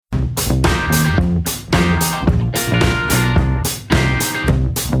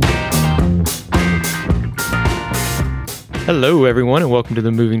Hello, everyone, and welcome to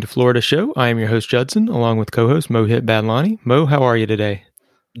the Moving to Florida show. I am your host, Judson, along with co-host Mohit Badlani. Mo, how are you today?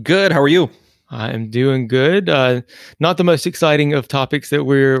 Good. How are you? I am doing good. Not the most exciting of topics that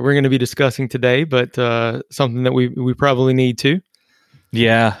we're going to be discussing today, but something that we probably need to.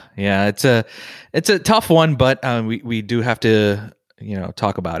 Yeah. It's a tough one, but we do have to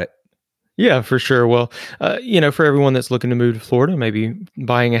talk about it. Yeah, for sure. Well, for everyone that's looking to move to Florida, maybe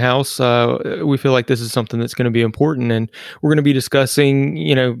buying a house, we feel like this is something that's going to be important. And we're going to be discussing,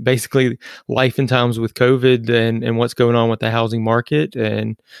 basically life and times with COVID and what's going on with the housing market.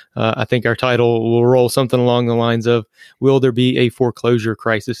 And I think our title will roll something along the lines of, will there be a foreclosure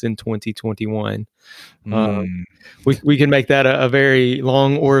crisis in 2021? We can make that a very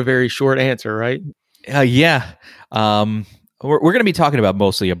long or a very short answer, right? Yeah. We're going to be talking about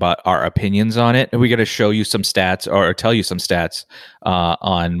mostly about our opinions on it. And we're going to show you some stats or tell you some stats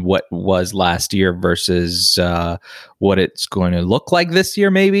on what was last year versus what it's going to look like this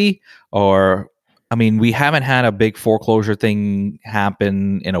year, maybe. Or, we haven't had a big foreclosure thing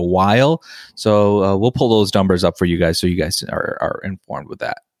happen in a while. So we'll pull those numbers up for you guys so you guys are informed with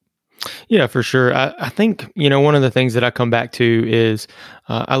that. Yeah, for sure. I think, one of the things that I come back to is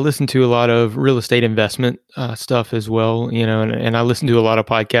I listen to a lot of real estate investment stuff as well, and I listen to a lot of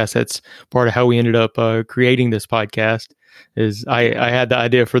podcasts. That's part of how we ended up creating this podcast. Is I had the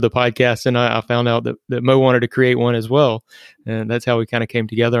idea for the podcast, and I found out that Mo wanted to create one as well. And that's how we kind of came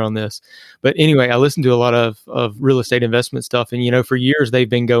together on this. But anyway, I listened to a lot of real estate investment stuff. And, for years they've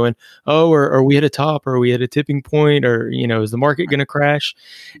been going, oh, are we at a top? Or are we at a tipping point? Or, is the market going to crash?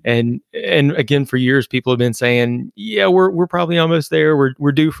 And again, for years, people have been saying, yeah, we're probably almost there.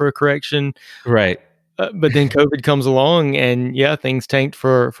 We're due for a correction. Right. But then COVID comes along and things tanked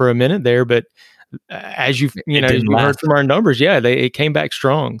for a minute there. But as you heard from our numbers, it came back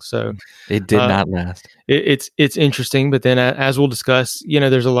strong. So it did not last. It's interesting, but then as we'll discuss,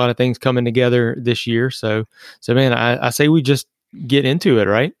 there's a lot of things coming together this year. So man, I say we just get into it,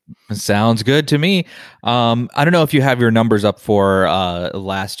 right? Sounds good to me. I don't know if you have your numbers up for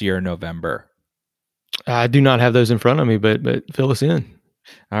last year, November. I do not have those in front of me, but fill us in.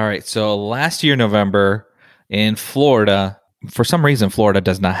 All right. So last year, November in Florida. For some reason, Florida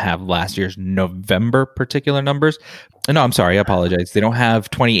does not have last year's November particular numbers. No, I'm sorry. I apologize. They don't have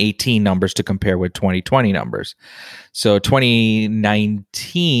 2018 numbers to compare with 2020 numbers. So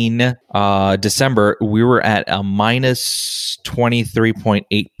 2019, December, we were at a minus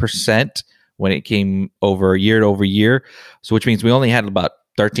 23.8% when it came over year. So which means we only had about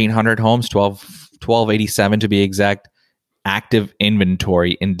 1,300 homes, 1287 to be exact, active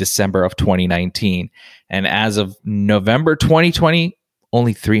inventory in December of 2019. And as of November 2020,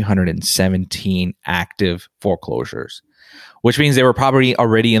 only 317 active foreclosures, which means they were probably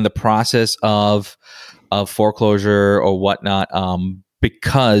already in the process of foreclosure or whatnot,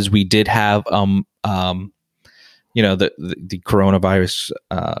 because we did have the coronavirus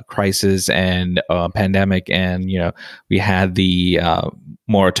crisis and pandemic, and we had the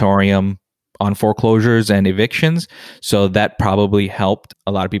moratorium on foreclosures and evictions. So that probably helped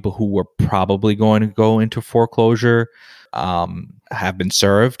a lot of people who were probably going to go into foreclosure have been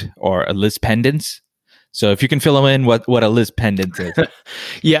served, or a lis pendens. So if you can fill them in what a lis pendens is.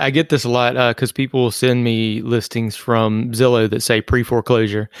 Yeah, I get this a lot because people will send me listings from Zillow that say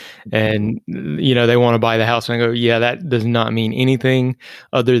pre-foreclosure, and they want to buy the house, and I go, yeah, that does not mean anything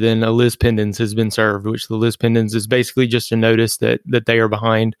other than a lis pendens has been served, which the lis pendens is basically just a notice that they are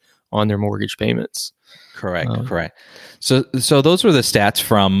behind on their mortgage payments. Correct. So those were the stats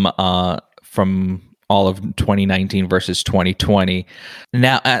from all of 2019 versus 2020.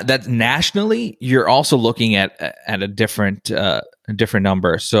 Now that nationally, you're also looking at a different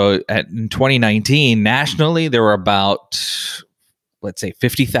number. So in 2019, nationally, there were about, let's say,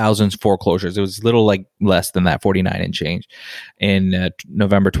 50,000 foreclosures. It was a little less than that, 49 and change in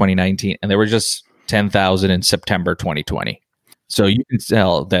November 2019, and there were just 10,000 in September 2020. So you can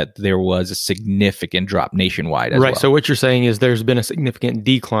tell that there was a significant drop nationwide as well. Right. So what you're saying is there's been a significant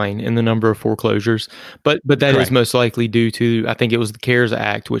decline in the number of foreclosures, but that Correct. is most likely due to, I think it was the CARES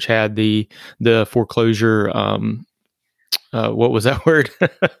Act, which had the foreclosure. What was that word?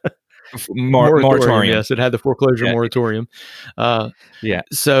 Moratorium. Yes, it had the foreclosure moratorium. Yeah.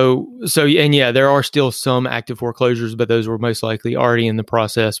 So there are still some active foreclosures, but those were most likely already in the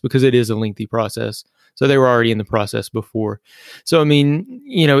process because it is a lengthy process. So they were already in the process before. So,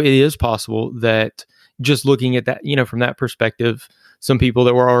 it is possible that just looking at that, from that perspective, some people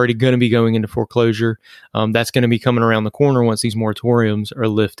that were already going to be going into foreclosure, that's going to be coming around the corner once these moratoriums are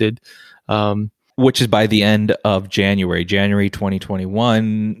lifted. which is by the end of January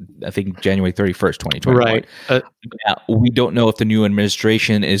 2021. I think January 31st, 2021. Right. Now, we don't know if the new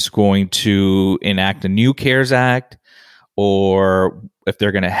administration is going to enact a new CARES Act, or if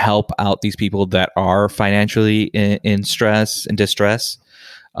they're going to help out these people that are financially in stress and distress.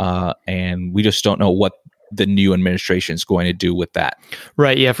 And we just don't know what the new administration is going to do with that.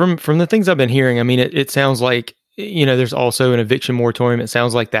 Right. Yeah. From the things I've been hearing, I mean, it sounds like, there's also an eviction moratorium. It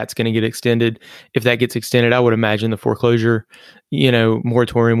sounds like that's going to get extended. If that gets extended, I would imagine the foreclosure,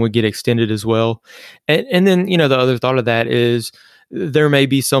 moratorium would get extended as well. And then, the other thought of that is there may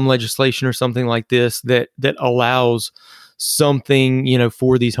be some legislation or something like this that allows something,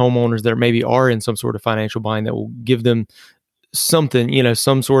 for these homeowners that maybe are in some sort of financial bind that will give them something,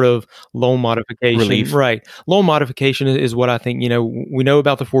 some sort of loan modification. Relief. Right. Loan modification is what I think, we know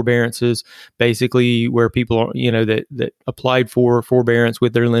about the forbearances, basically where people are, that applied for forbearance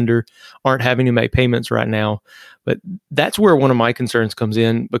with their lender aren't having to make payments right now. But that's where one of my concerns comes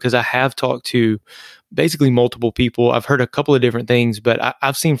in, because I have talked to basically multiple people. I've heard a couple of different things, but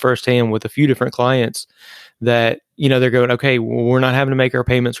I've seen firsthand with a few different clients that, they're going, okay, well, we're not having to make our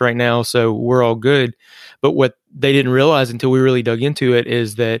payments right now, so we're all good. But what they didn't realize until we really dug into it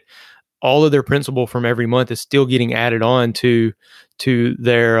is that all of their principal from every month is still getting added on to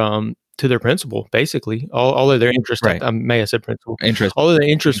their principal, basically. All of their interest, Right. I may have said principal. Interest. All of the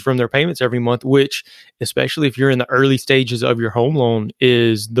interest from their payments every month, which, especially if you're in the early stages of your home loan,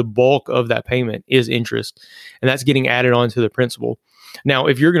 is the bulk of that payment is interest. And that's getting added on to the principal. Now,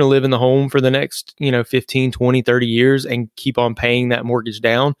 if you're going to live in the home for the next, 15, 20, 30 years and keep on paying that mortgage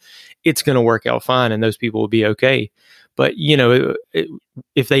down, it's going to work out fine and those people will be okay. But,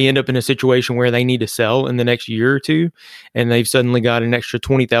 if they end up in a situation where they need to sell in the next year or two, and they've suddenly got an extra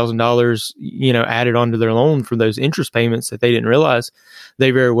 $20,000, added onto their loan for those interest payments that they didn't realize,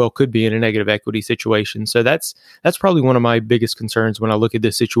 they very well could be in a negative equity situation. So that's probably one of my biggest concerns when I look at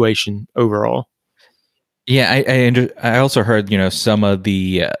this situation overall. Yeah, I also heard some of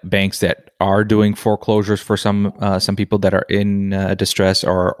the banks that are doing foreclosures for some people that are in distress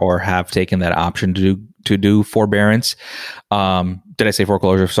or have taken that option to do forbearance. Did I say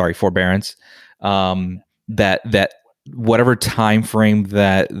foreclosure? Sorry, forbearance. That whatever time frame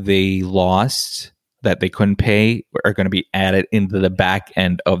that they lost, that they couldn't pay, are going to be added into the back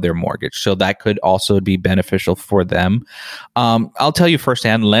end of their mortgage. So that could also be beneficial for them. I'll tell you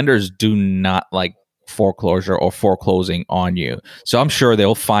firsthand, lenders do not like foreclosure or foreclosing on you. So I'm sure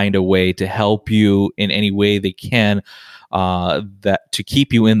they'll find a way to help you in any way they can, that to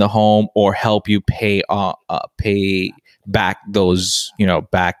keep you in the home or help you pay back those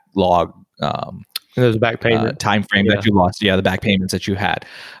backlog Those back payment time frame that you lost. Yeah, the back payments that you had.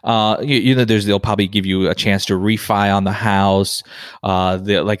 They'll probably give you a chance to refi on the house.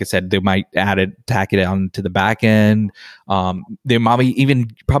 Like I said, they might tack it on to the back end. They probably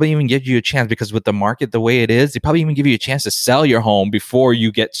even give you a chance, because with the market the way it is, they probably even give you a chance to sell your home before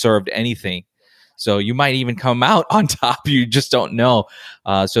you get served anything. So you might even come out on top. You just don't know.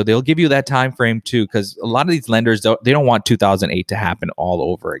 So they'll give you that time frame too, because a lot of these lenders they don't want 2008 to happen all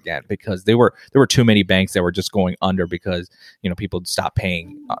over again, because there were too many banks that were just going under because people stopped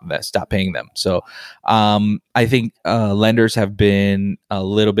paying them. So I think lenders have been a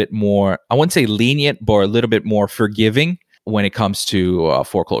little bit more, I wouldn't say lenient, but a little bit more forgiving when it comes to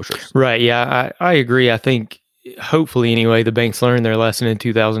foreclosures. Right. Yeah, I agree. I think, hopefully anyway, the banks learned their lesson in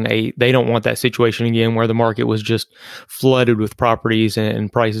 2008. They don't want that situation again where the market was just flooded with properties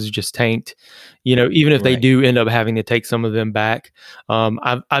and prices just tanked. Even if they do end up having to take some of them back.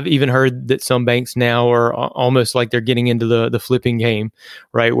 I've even heard that some banks now are almost like they're getting into the flipping game,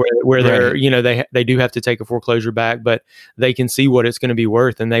 right? Where they're, they do have to take a foreclosure back, but they can see what it's going to be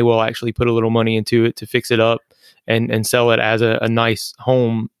worth, and they will actually put a little money into it to fix it up and sell it as a nice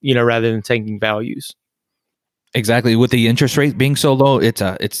home, rather than tanking values. Exactly. With the interest rate being so low,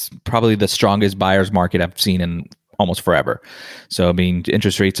 it's probably the strongest buyer's market I've seen in almost forever. So,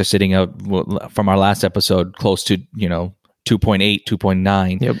 interest rates are sitting up from our last episode close to 2.8,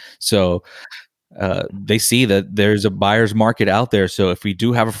 2.9. Yep. So they see that there's a buyer's market out there. So if we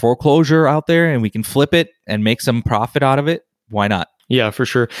do have a foreclosure out there and we can flip it and make some profit out of it, why not? Yeah, for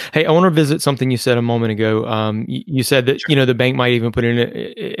sure. Hey, I want to visit something you said a moment ago. You said that, the bank might even put in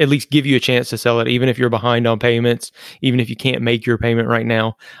at least give you a chance to sell it, even if you're behind on payments, even if you can't make your payment right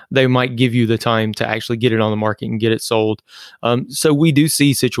now, they might give you the time to actually get it on the market and get it sold. So we do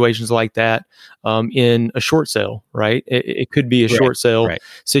see situations like that in a short sale, right? It could be a short sale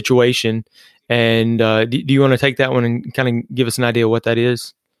situation. And do you want to take that one and kind of give us an idea of what that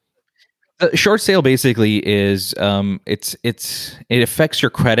is? Short sale basically is it affects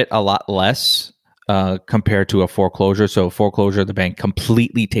your credit a lot less compared to a foreclosure. So foreclosure, the bank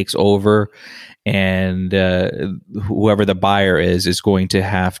completely takes over, and whoever the buyer is going to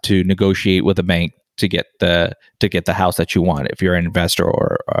have to negotiate with the bank to get the house that you want. If you're an investor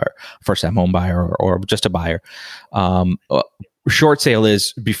or first time home buyer or just a buyer, short sale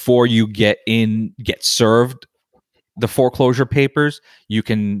is before you get served the foreclosure papers, you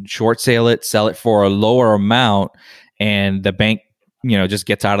can short sale it, sell it for a lower amount, and the bank, just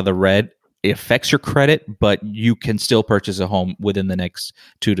gets out of the red. It affects your credit, but you can still purchase a home within the next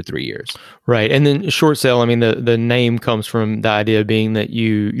 2 to 3 years. Right. And then short sale, I mean, the name comes from the idea being that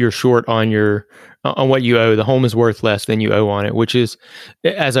you're short on what you owe. The home is worth less than you owe on it, which is,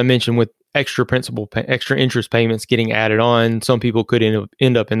 as I mentioned, with extra extra interest payments getting added on, some people could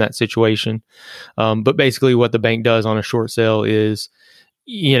end up in that situation. But basically what the bank does on a short sale is,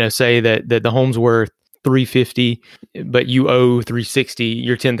 say that the home's worth $350, but you owe $360,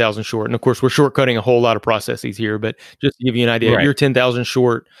 you're $10,000 short. And of course, we're shortcutting a whole lot of processes here, but just to give you an idea, Right. you're $10,000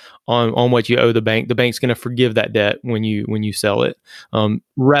 short on what you owe the bank. The bank's going to forgive that debt when you sell it,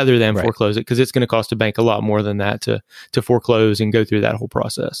 rather than Right. foreclose it, because it's going to cost a bank a lot more than that to foreclose and go through that whole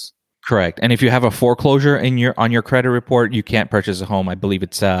process. Correct. And if you have a foreclosure on your credit report, you can't purchase a home. I believe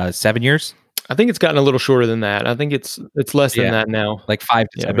it's 7 years. I think it's gotten a little shorter than that. I think it's less than that now. Like 5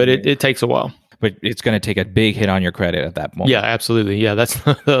 to 7 but years. it takes a while. But it's going to take a big hit on your credit at that moment. Yeah, absolutely. Yeah, that's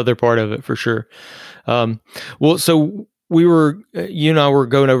the other part of it for sure. Well, so you and I were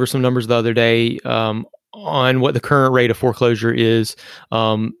going over some numbers the other day on what the current rate of foreclosure is.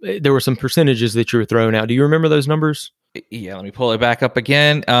 There were some percentages that you were throwing out. Do you remember those numbers? Yeah, let me pull it back up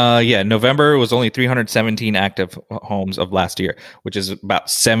again. November was only 317 active homes of last year, which is about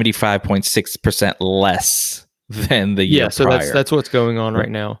 75.6% less than the year so prior. that's what's going on right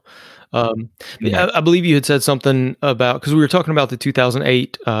now. I believe you had said something about, because we were talking about the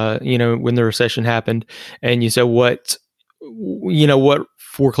 2008, when the recession happened, and you said what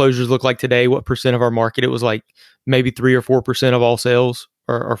foreclosures look like today, what percent of our market. It was like maybe 3 or 4% of all sales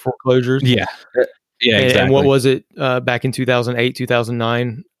are foreclosures. Yeah, exactly. And what was it back in 2008,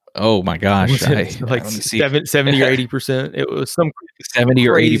 2009? Oh my gosh, like 70 or 80%. It was some 70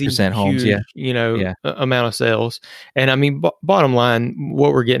 or 80% homes. Huge, amount of sales. And I mean, bottom line,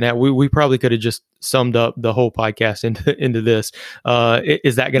 what we're getting at, we probably could have just summed up the whole podcast into this.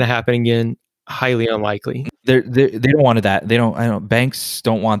 Is that going to happen again? Highly unlikely. They don't want that. Banks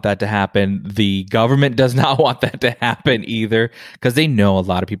don't want that to happen. The government does not want that to happen either, because they know a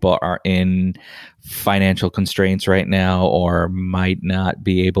lot of people are in financial constraints right now or might not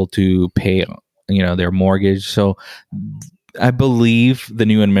be able to pay, their mortgage. So I believe the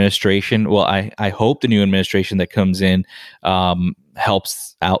new administration, I hope the new administration that comes in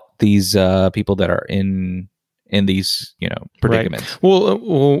helps out these people that are in these predicaments. Right. Well,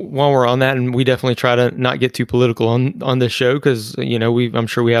 while we're on that, and we definitely try to not get too political on this show, because I'm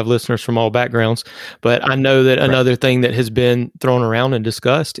sure we have listeners from all backgrounds, but I know that another thing that has been thrown around and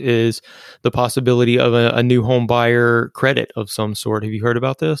discussed is the possibility of a new home buyer credit of some sort. Have you heard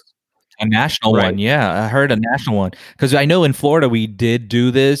about this? A national one. Yeah, I heard a national one, because I know in Florida we did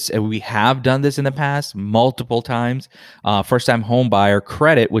do this, and we have done this in the past multiple times. First time home buyer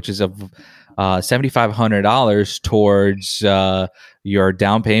credit, which is of $7,500 towards your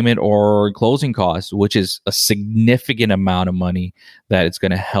down payment or closing costs, which is a significant amount of money that it's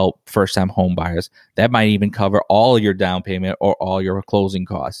going to help first-time home buyers. That might even cover all your down payment or all your closing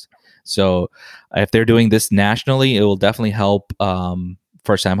costs. So if they're doing this nationally, it will definitely help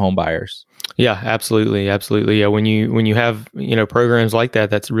first-time home buyers. Yeah, absolutely. Yeah, when you have programs like that,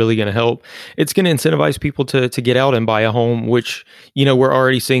 that's really going to help. It's going to incentivize people to get out and buy a home, which we're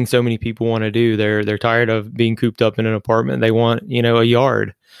already seeing so many people want to do. They're tired of being cooped up in an apartment. They want a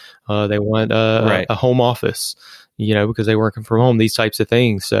yard. They want a home office. Because they're working from home. These types of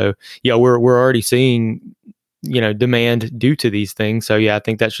things. So yeah, we're already seeing demand due to these things. So yeah, I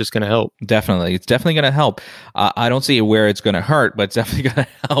think that's just going to help. Definitely. It's definitely going to help. I don't see where it's going to hurt, but it's definitely going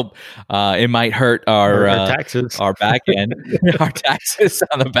to help. It might hurt our taxes, our back end, our taxes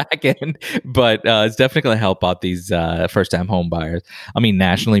on the back end, but it's definitely going to help out these first-time home buyers. I mean,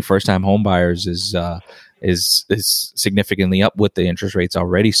 nationally, first-time home buyers is significantly up with the interest rates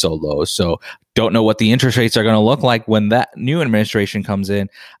already so low. So don't know what the interest rates are going to look like when that new administration comes in.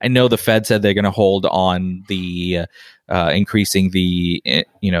 I know the Fed said they're going to hold on the increasing the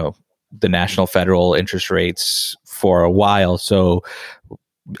the national federal interest rates for a while. So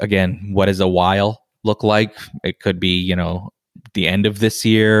again, what does a while look like? It could be the end of this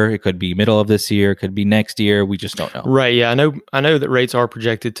year, it could be middle of this year, it could be next year. We just don't know. Right. Yeah. I know that rates are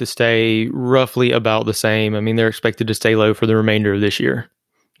projected to stay roughly about the same. I mean, they're expected to stay low for the remainder of this year.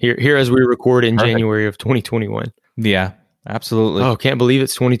 Here as we record in Perfect. January of 2021. Yeah, absolutely. Oh, can't believe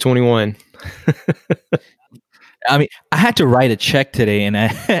it's 2021. I mean, I had to write a check today, and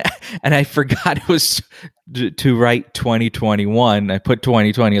I and I forgot it was to write 2021. I put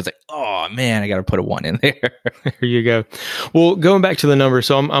 2020. I was like, oh man, I got to put a 1 in there. There you go. Well, going back to the numbers,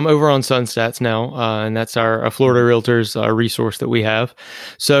 so I'm over on SunStats now, and that's our Florida Realtors resource that we have.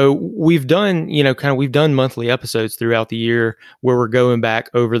 So we've done, we've done monthly episodes throughout the year where we're going back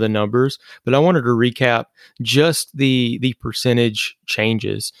over the numbers. But I wanted to recap just the percentage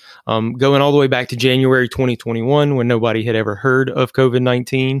changes, going all the way back to January 2021 when nobody had ever heard of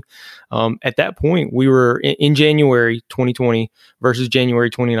COVID-19. At that point, we were in January 2020 versus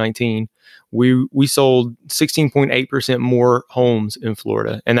January 2019. We sold 16.8% more homes in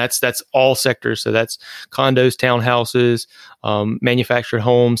Florida, and that's all sectors. So that's condos, townhouses, manufactured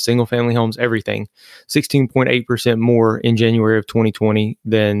homes, single family homes, everything. 16.8% more in January of 2020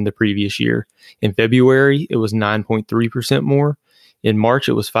 than the previous year. In February, it was 9.3% more. In March,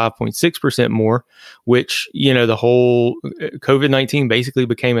 it was 5.6% more, which, the whole COVID-19 basically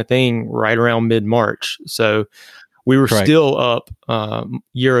became a thing right around mid-March. So we were Correct. still up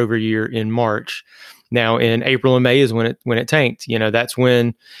year over year in March. Now in April and May is when it tanked. That's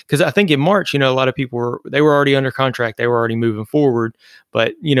when, because I think in March, a lot of people were already under contract. They were already moving forward.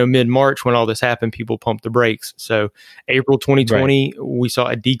 But, mid-March when all this happened, people pumped the brakes. So April 2020, we saw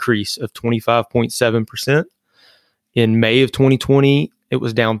a decrease of 25.7%. In May of 2020, it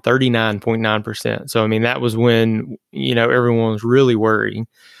was down 39.9%. So, I mean, that was when, everyone was really worrying.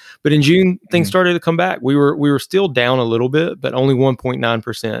 But in June, things started to come back. We were still down a little bit, but only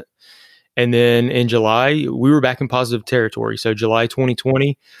 1.9%. And then in July, we were back in positive territory. So July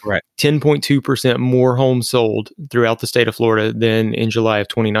 2020, 10.2% more homes sold throughout the state of Florida than in July of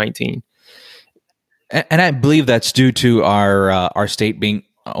 2019. And I believe that's due to our state being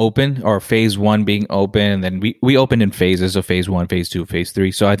open, or phase 1 being open, and then we opened in phases of phase 1, phase 2, phase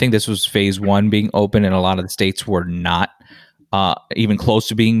 3. So I think this was phase 1 being open, and a lot of the states were not even close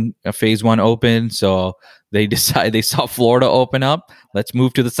to being a phase 1 open. So they saw Florida open up. Let's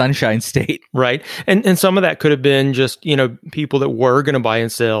move to the Sunshine State. Right. And some of that could have been just, people that were going to buy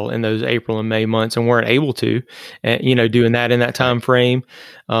and sell in those April and May months and weren't able to, doing that in that time frame.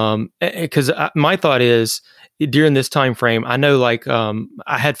 Because my thought is, during this time frame, I know I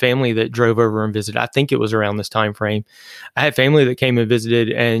had family that drove over and visited. I think it was around this time frame. I had family that came and visited,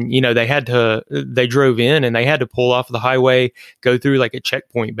 and they drove in and they had to pull off the highway, go through like a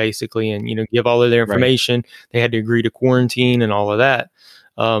checkpoint basically, and give all of their information. Right. They had to agree to quarantine and all of that.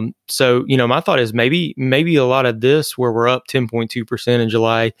 So my thought is maybe a lot of this, where we're up 10.2% in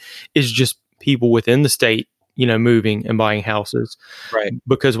July, is just people within the state moving and buying houses. Right.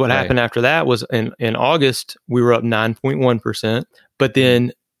 Because what happened after that was in August, we were up 9.1%, but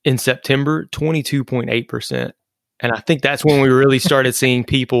then in September, 22.8%. And I think that's when we really started seeing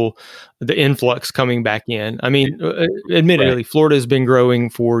the influx coming back in. I mean, admittedly, Florida has been growing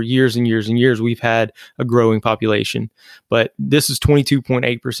for years and years and years. We've had a growing population, but this is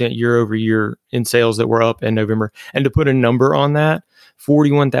 22.8% year over year in sales that were up in November. And to put a number on that,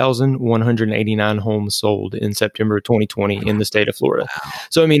 41,189 homes sold in September 2020 in the state of Florida. Wow.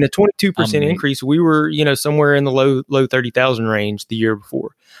 So, I mean, a 22% increase. We were, somewhere in the low 30,000 range the year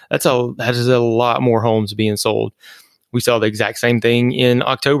before. That is a lot more homes being sold. We saw the exact same thing in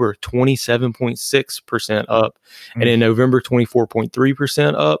October, 27.6% up. And in November,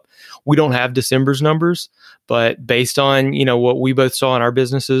 24.3% up. We don't have December's numbers, but based on, what we both saw in our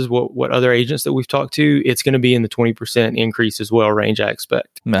businesses, what other agents that we've talked to, it's going to be in the 20% increase as well range, I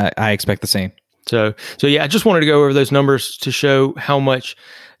expect. I expect the same. So yeah, I just wanted to go over those numbers to show how much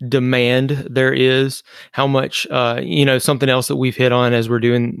demand there is, how much, something else that we've hit on as we're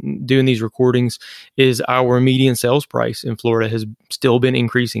doing these recordings is our median sales price in Florida has still been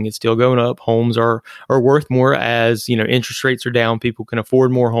increasing. It's still going up. Homes are worth more as, interest rates are down. People can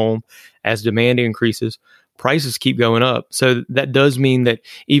afford more home as demand increases. Prices keep going up. So that does mean that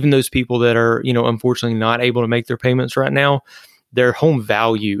even those people that are, unfortunately not able to make their payments right now, their home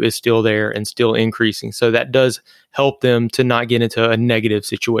value is still there and still increasing. So that does help them to not get into a negative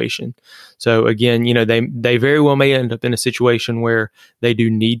situation. So again, they very well may end up in a situation where they do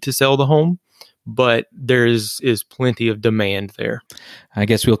need to sell the home, but there is plenty of demand there. I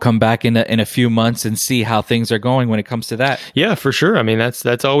guess we'll come back in a few months and see how things are going when it comes to that. Yeah, for sure. I mean,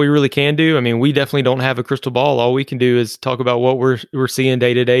 that's all we really can do. I mean, we definitely don't have a crystal ball. All we can do is talk about what we're seeing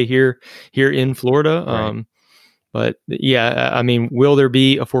day to day here in Florida. Right. But yeah, I mean, will there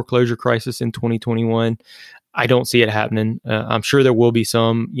be a foreclosure crisis in 2021? I don't see it happening. I'm sure there will be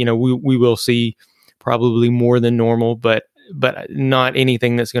some. We will see probably more than normal, but but not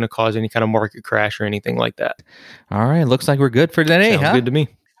anything that's going to cause any kind of market crash or anything like that. All right. Looks like we're good for today, Sounds good to me.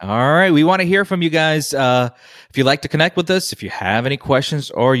 All right. We want to hear from you guys. If you'd like to connect with us, if you have any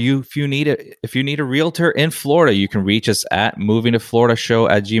questions, or if you need a realtor in Florida, you can reach us at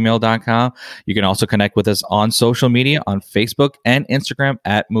movingtofloridashow@gmail.com. You can also connect with us on social media on Facebook and Instagram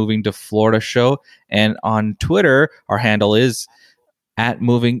at Moving to Florida Show. And on Twitter, our handle is at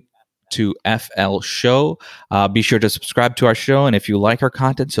Moving to FL Show. Be sure to subscribe to our show, and if you like our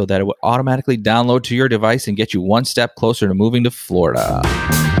content, so that it will automatically download to your device and get you one step closer to moving to Florida.